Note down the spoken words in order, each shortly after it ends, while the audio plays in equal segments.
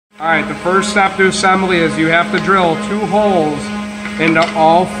Alright, the first step to assembly is you have to drill 2 holes into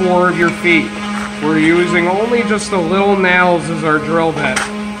all 4 of your feet. We're using only just the little nails as our drill bit.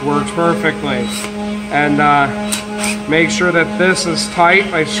 Works perfectly. And make sure that this is tight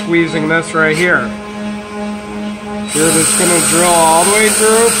by squeezing this right here. You're just going to drill all the way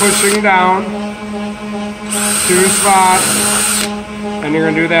through, pushing down. 2 spots. And you're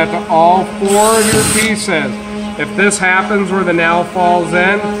going to do that to all 4 of your pieces. If this happens where the nail falls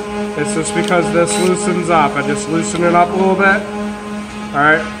in, it's just because this loosens up. I just loosen it up a little bit.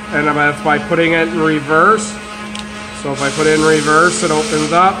 Alright, and that's by putting it in reverse. So if I put it in reverse, it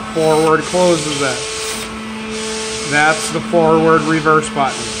opens up, forward closes it. That's the forward reverse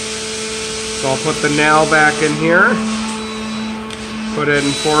button. So I'll put the nail back in here, put it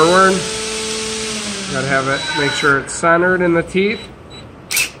in forward. Gotta have it, make sure it's centered in the teeth.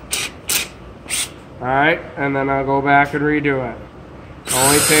 Alright, and then I'll go back and redo it. It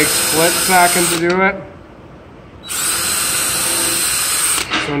only takes a split second to do it.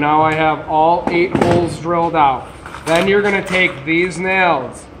 So now I have all 8 holes drilled out. Then you're going to take these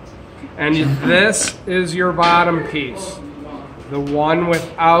nails, and this is your bottom piece. The one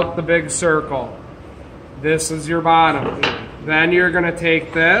without the big circle. This is your bottom. Then you're going to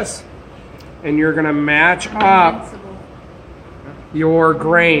take this, and you're going to match up your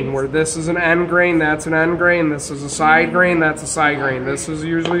grain, where this is an end grain, that's an end grain, this is a side grain, that's a side grain. This is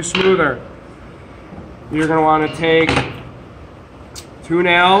usually smoother. You're going to want to take 2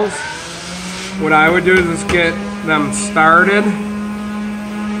 nails. What I would do is just get them started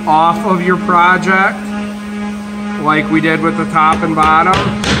off of your project like we did with the top and bottom.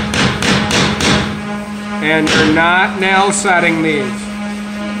 And you're not nail setting these.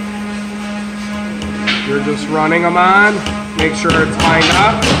 You're just running them on. Make sure it's lined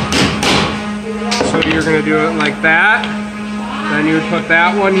up. So you're going to do it like that. Then you would put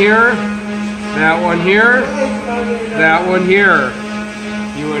that one here, that one here, that one here.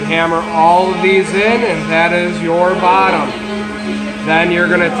 You would hammer all of these in, and that is your bottom. Then you're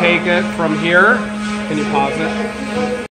going to take it from here. Can you pause it?